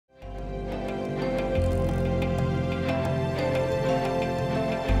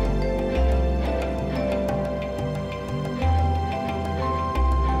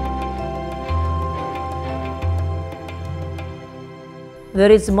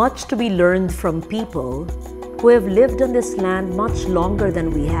There is much to be learned from people who have lived on this land much longer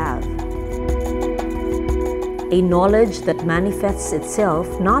than we have. A knowledge that manifests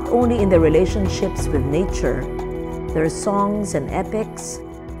itself not only in their relationships with nature, their songs and epics,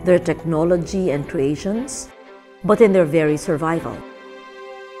 their technology and creations, but in their very survival.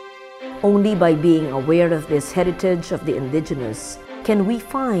 Only by being aware of this heritage of the indigenous can we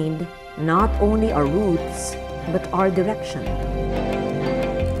find not only our roots, but our direction.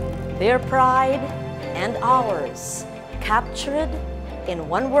 Their pride and ours, captured in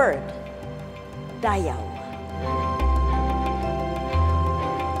one word, Dayaw.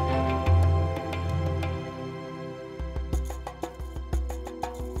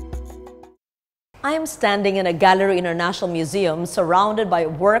 I am standing in a Gallery International Museum surrounded by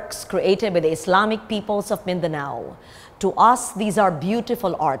works created by the Islamic peoples of Mindanao. To us, these are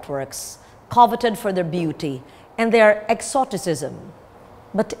beautiful artworks, coveted for their beauty and their exoticism.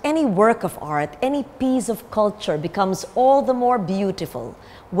 But any work of art, any piece of culture becomes all the more beautiful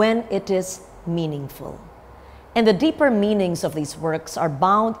when it is meaningful. And the deeper meanings of these works are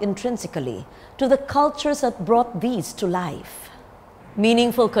bound intrinsically to the cultures that brought these to life.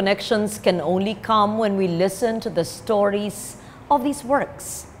 Meaningful connections can only come when we listen to the stories of these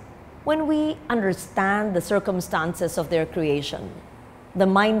works, when we understand the circumstances of their creation, the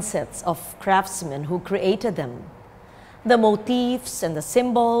mindsets of craftsmen who created them, the motifs and the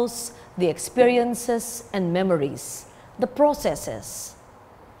symbols, the experiences and memories, the processes.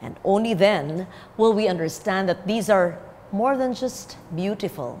 And only then will we understand that these are more than just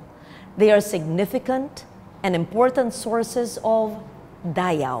beautiful. They are significant and important sources of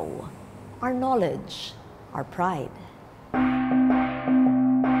Dayaw, our knowledge, our pride.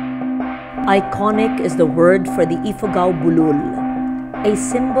 Iconic is the word for the Ifugao bulul, a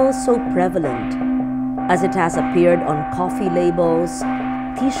symbol so prevalent as it has appeared on coffee labels,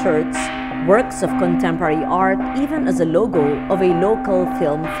 t-shirts, works of contemporary art, even as a logo of a local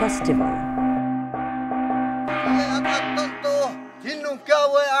film festival.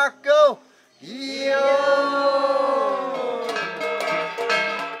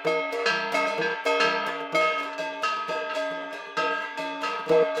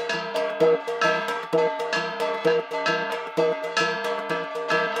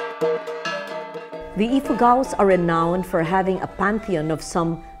 The Ifugaos are renowned for having a pantheon of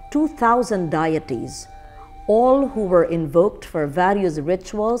some 2,000 deities, all who were invoked for various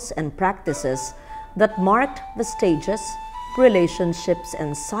rituals and practices that marked the stages, relationships,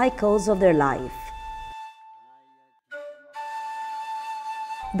 and cycles of their life.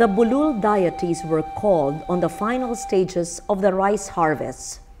 The bulul deities were called on the final stages of the rice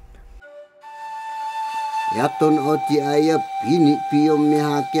harvest. Yaton oti aya pini piyom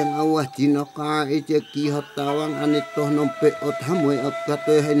mihakiang awah tinoka ite kihatawang anito nompe ot hamoy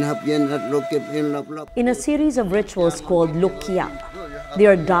apkato henhabyan at lokep in lablap. In a series of rituals called Lukia, they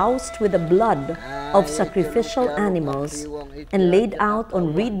are doused with the blood of sacrificial animals and laid out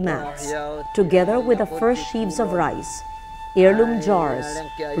on reed mats, together with the first sheaves of rice, heirloom jars,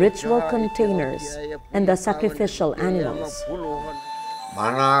 ritual containers, and the sacrificial animals.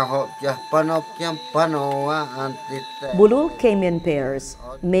 Bulul came in pairs,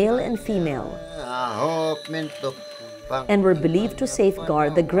 male and female, and were believed to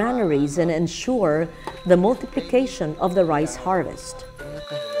safeguard the granaries and ensure the multiplication of the rice harvest.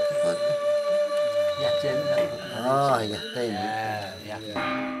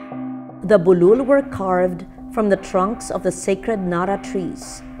 The bulul were carved from the trunks of the sacred Nara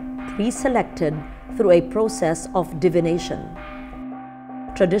trees, pre-selected through a process of divination.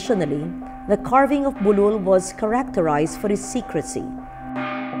 Traditionally, the carving of bulul was characterized for its secrecy.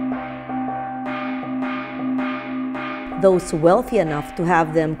 Those wealthy enough to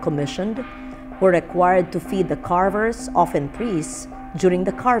have them commissioned were required to feed the carvers, often priests, during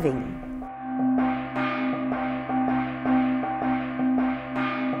the carving.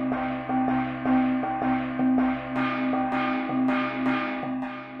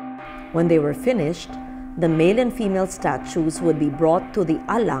 When they were finished, the male and female statues would be brought to the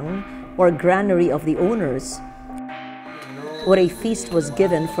alang, or granary of the owners, where a feast was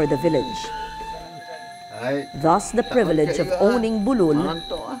given for the village. Thus, the privilege of owning bulul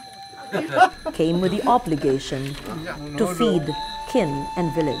came with the obligation to feed kin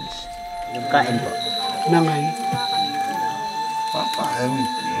and village.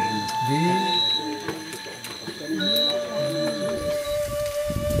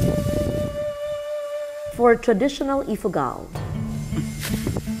 For traditional Ifugao,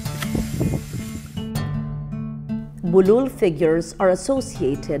 bulul figures are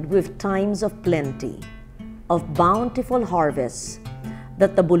associated with times of plenty, of bountiful harvests,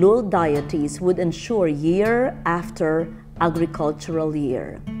 that the Bulul deities would ensure year after agricultural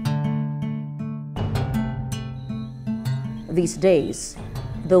year. These days,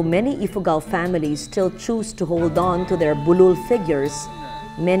 though many Ifugao families still choose to hold on to their Bulul figures,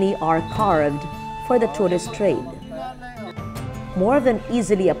 many are carved for the tourist trade. More than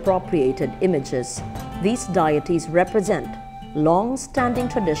easily appropriated images, these deities represent long-standing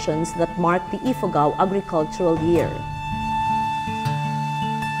traditions that mark the Ifugao agricultural year.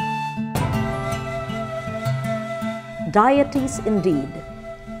 Deities indeed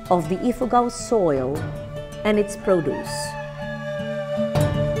of the Ifugao soil and its produce.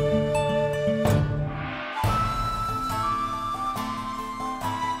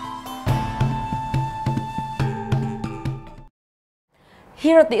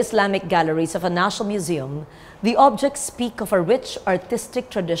 Here at the Islamic galleries of a National Museum, the objects speak of a rich artistic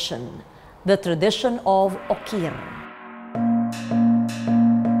tradition, the tradition of Okir.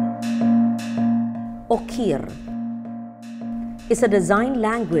 Okir is a design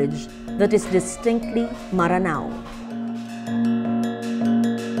language that is distinctly Maranao.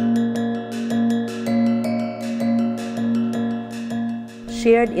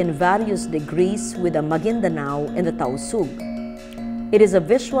 Shared in various degrees with the Maguindanao and the Tausug, it is a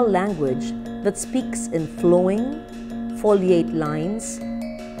visual language that speaks in flowing, foliate lines,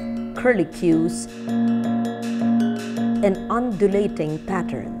 curlicues, and undulating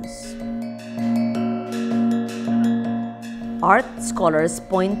patterns. Art scholars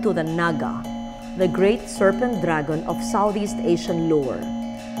point to the Naga, the great serpent dragon of Southeast Asian lore,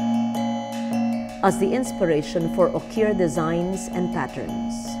 as the inspiration for Okir designs and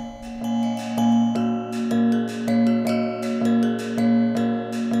patterns.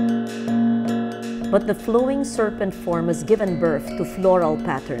 But the flowing serpent form has given birth to floral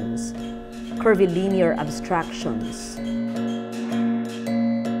patterns, curvilinear abstractions,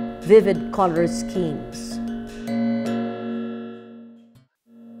 vivid color schemes.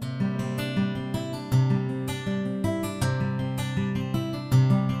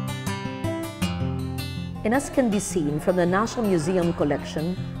 And as can be seen from the National Museum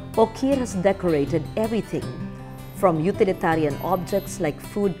collection, Okir has decorated everything from utilitarian objects like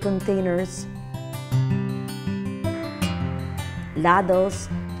food containers, ladles,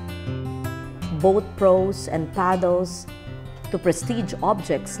 boat prows and paddles, to prestige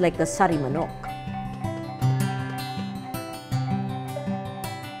objects like the sarimanok.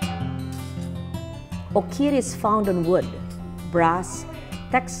 Okir is found on wood, brass,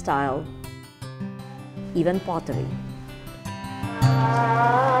 textile, even pottery.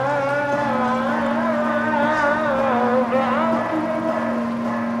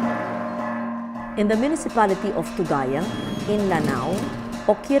 In the municipality of Tugaya, in Lanao,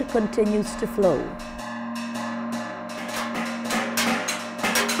 Okir continues to flow.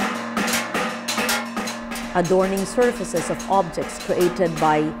 Adorning surfaces of objects created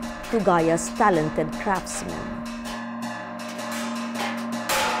by Tugaya's talented craftsmen.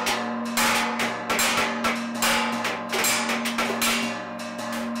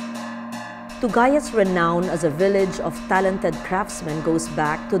 Tugaya's renown as a village of talented craftsmen goes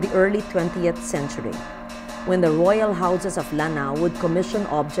back to the early 20th century, when the royal houses of Lanao would commission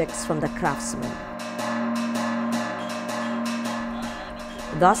objects from the craftsmen.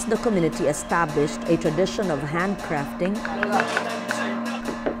 Thus, the community established a tradition of handcrafting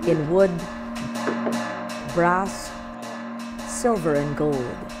in wood, brass, silver, and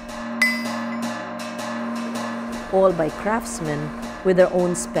gold, all by craftsmen with their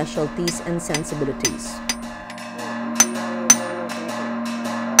own specialties and sensibilities.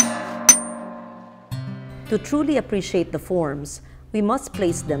 To truly appreciate the forms, we must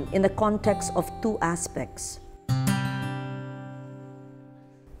place them in the context of two aspects.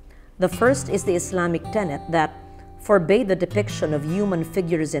 The first is the Islamic tenet that forbade the depiction of human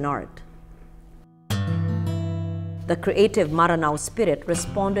figures in art. The creative Maranao spirit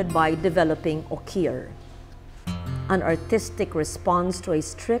responded by developing Okir, an artistic response to a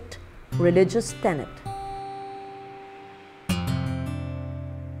strict religious tenet.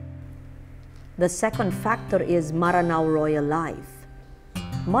 The second factor is Maranao royal life.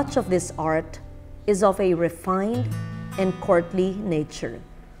 Much of this art is of a refined and courtly nature,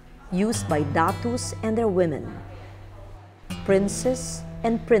 used by datus and their women, princes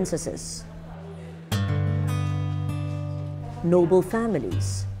and princesses, noble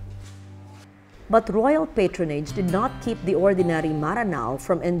families. But royal patronage did not keep the ordinary Maranao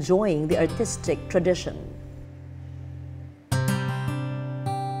from enjoying the artistic tradition.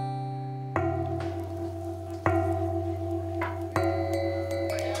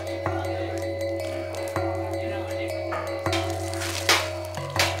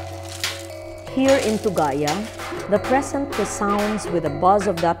 Here in Tugaya, the present resounds with the buzz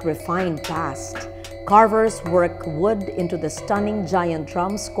of that refined past. Carvers work wood into the stunning giant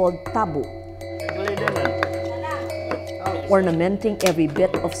drums called tabu, ornamenting every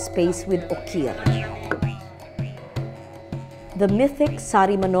bit of space with okir. The mythic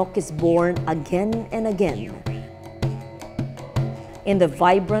sari manok is born again and again in the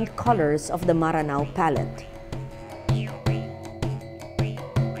vibrant colors of the Maranao palette.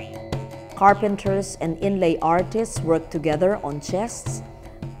 Carpenters and inlay artists work together on chests,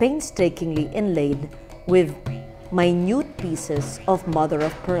 painstakingly inlaid with minute pieces of mother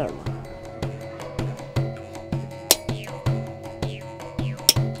of pearl.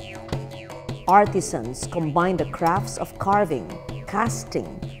 Artisans combine the crafts of carving, casting,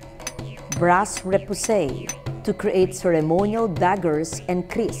 brass repoussé to create ceremonial daggers and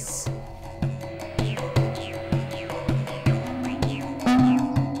kris.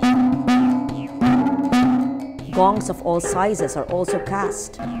 Gongs of all sizes are also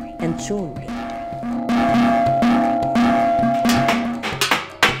cast and tuned.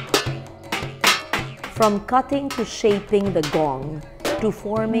 From cutting to shaping the gong, to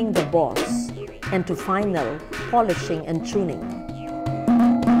forming the boss, and to final polishing and tuning.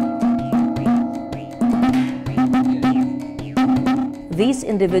 These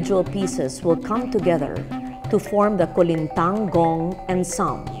individual pieces will come together to form the kulintang gong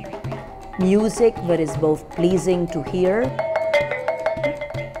ensemble. Music that is both pleasing to hear,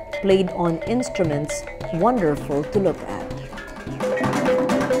 played on instruments wonderful to look at.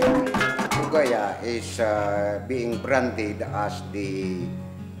 Tugaya is being branded as the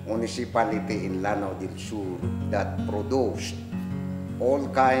municipality in Lanao del Sur that produced all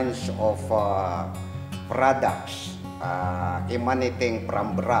kinds of products emanating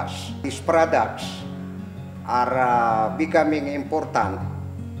from brass. These products are becoming important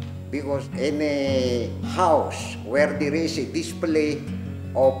because any house where there is a display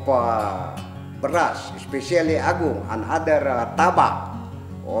of brass, especially agung and other tabak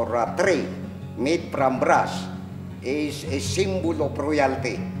or tray made from brass, is a symbol of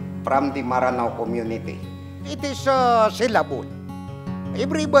royalty from the Maranao community. It is syllable.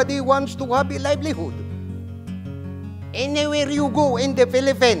 Everybody wants to have a livelihood. Anywhere you go in the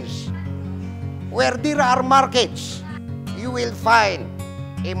Philippines, where there are markets, you will find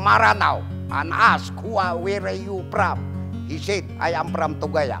a Maranao and ask, where are you from? He said, I am from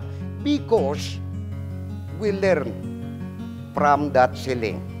Tugaya. Because we learn from that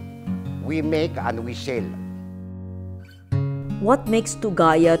selling. We make and we sell. What makes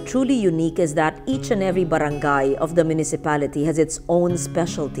Tugaya truly unique is that each and every barangay of the municipality has its own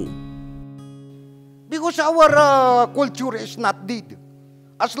specialty. Because our culture is not dead.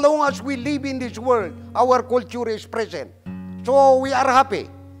 As long as we live in this world, our culture is present. So we are happy.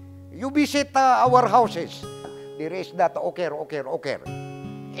 You visit our houses. There is that okir.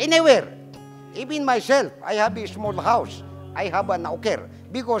 Anywhere. Even myself, I have a small house. I have an okir.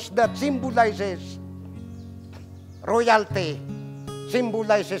 Because that symbolizes royalty,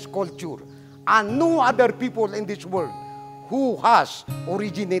 symbolizes culture. And no other people in this world who has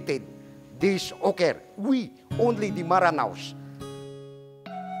originated this okir. We, only the Maranaos.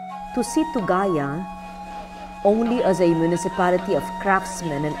 To see Tugaya only as a municipality of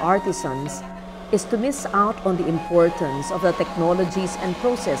craftsmen and artisans is to miss out on the importance of the technologies and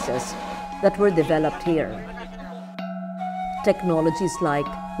processes that were developed here. Technologies like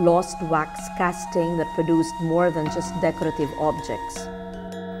lost wax casting that produced more than just decorative objects.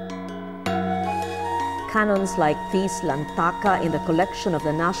 Canons like these Lantaka in the collection of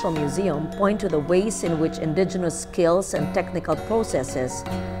the National Museum point to the ways in which indigenous skills and technical processes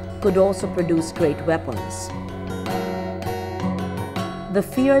could also produce great weapons. The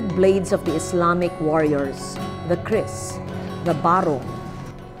feared blades of the Islamic warriors, the kris, the barong,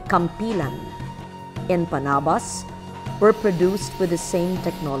 kampilan, and panabas were produced with the same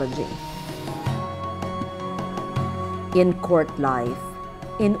technology. In court life,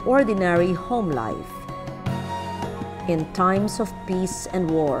 in ordinary home life, in times of peace and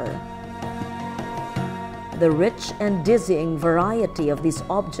war, the rich and dizzying variety of these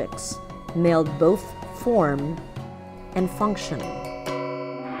objects meld both form and function.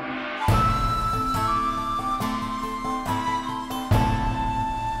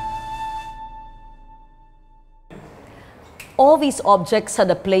 All these objects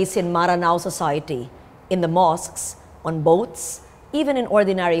had a place in Maranao society, in the mosques, on boats, even in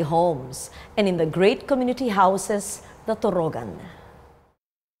ordinary homes, and in the great community houses, the Torogan.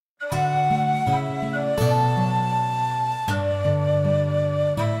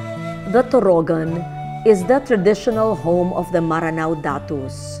 The Torogan is the traditional home of the Maranao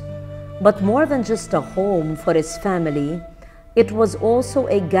Datus, But more than just a home for his family, it was also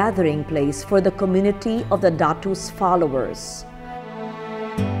a gathering place for the community of the Datu's followers.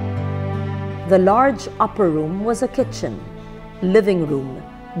 The large upper room was a kitchen, living room,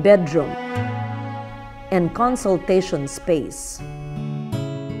 bedroom, and consultation space.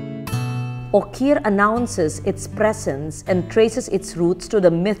 Okir announces its presence and traces its roots to the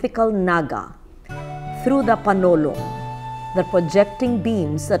mythical Naga through the panolong, the projecting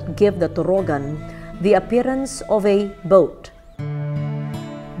beams that give the Torogan the appearance of a boat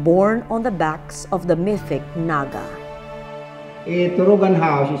borne on the backs of the mythic Naga. A Torogan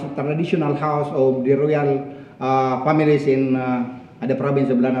house is a traditional house of the royal families in the province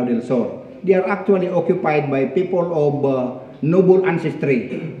of Lanao del Sur. They are actually occupied by people of noble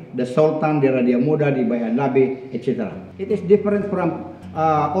ancestry, the Sultan, the Radiamuda, the Bayalabi, etc. It is different from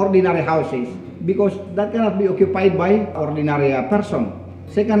ordinary houses because that cannot be occupied by ordinary person.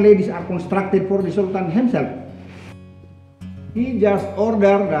 Secondly, these are constructed for the Sultan himself. He just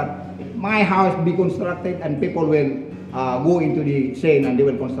ordered that my house be constructed and people will go into the scene and they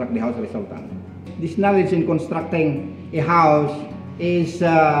will construct the house of the Sultan. This knowledge in constructing a house is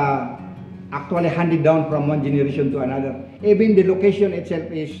actually handed down from one generation to another. Even the location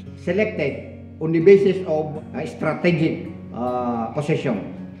itself is selected on the basis of strategic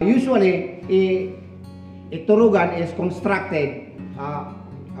possession. Usually, a Torogan is constructed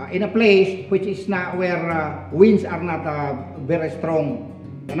in a place which is not where winds are not very strong.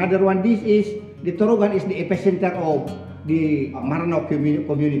 Another one, the Torogan is the epicenter of the Maranao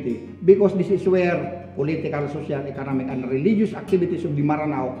community because this is where political, social, economic, and religious activities of the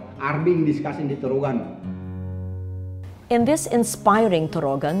Maranao are being discussed in the Torogan. In this inspiring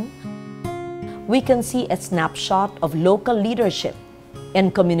Torogan, we can see a snapshot of local leadership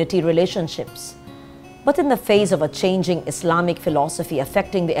and community relationships. But in the face of a changing Islamic philosophy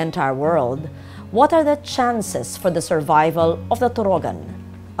affecting the entire world, what are the chances for the survival of the Torogan,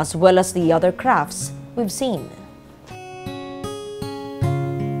 as well as the other crafts we've seen?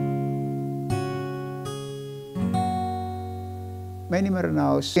 Many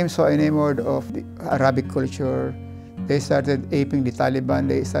Maranaos became so enamored of the Arabic culture. They started aping the Taliban,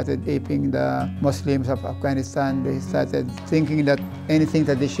 they started aping the Muslims of Afghanistan, they started thinking that anything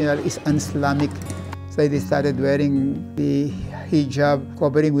traditional is un-Islamic. So they started wearing the hijab,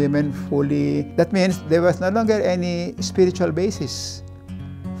 covering women fully. That means there was no longer any spiritual basis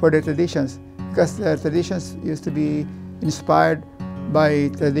for their traditions, because their traditions used to be inspired by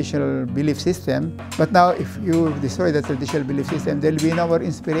traditional belief system. But now if you destroy the traditional belief system, there will be no more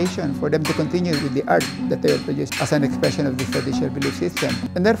inspiration for them to continue with the art that they will produce as an expression of this traditional belief system.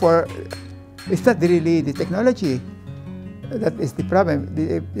 And therefore, it's not really the technology that is the problem.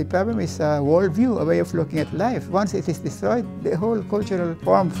 The problem is a worldview, a way of looking at life. Once it is destroyed, the whole cultural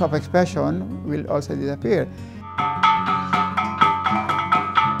forms of expression will also disappear.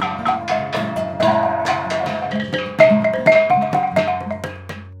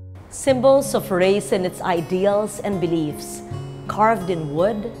 Symbols of race and its ideals and beliefs, carved in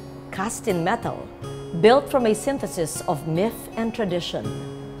wood, cast in metal, built from a synthesis of myth and tradition,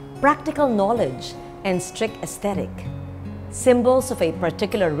 practical knowledge and strict aesthetic. Symbols of a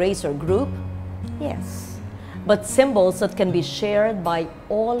particular race or group? Yes, but symbols that can be shared by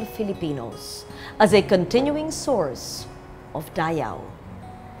all Filipinos as a continuing source of Dayaw,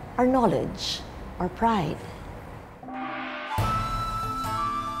 our knowledge, our pride.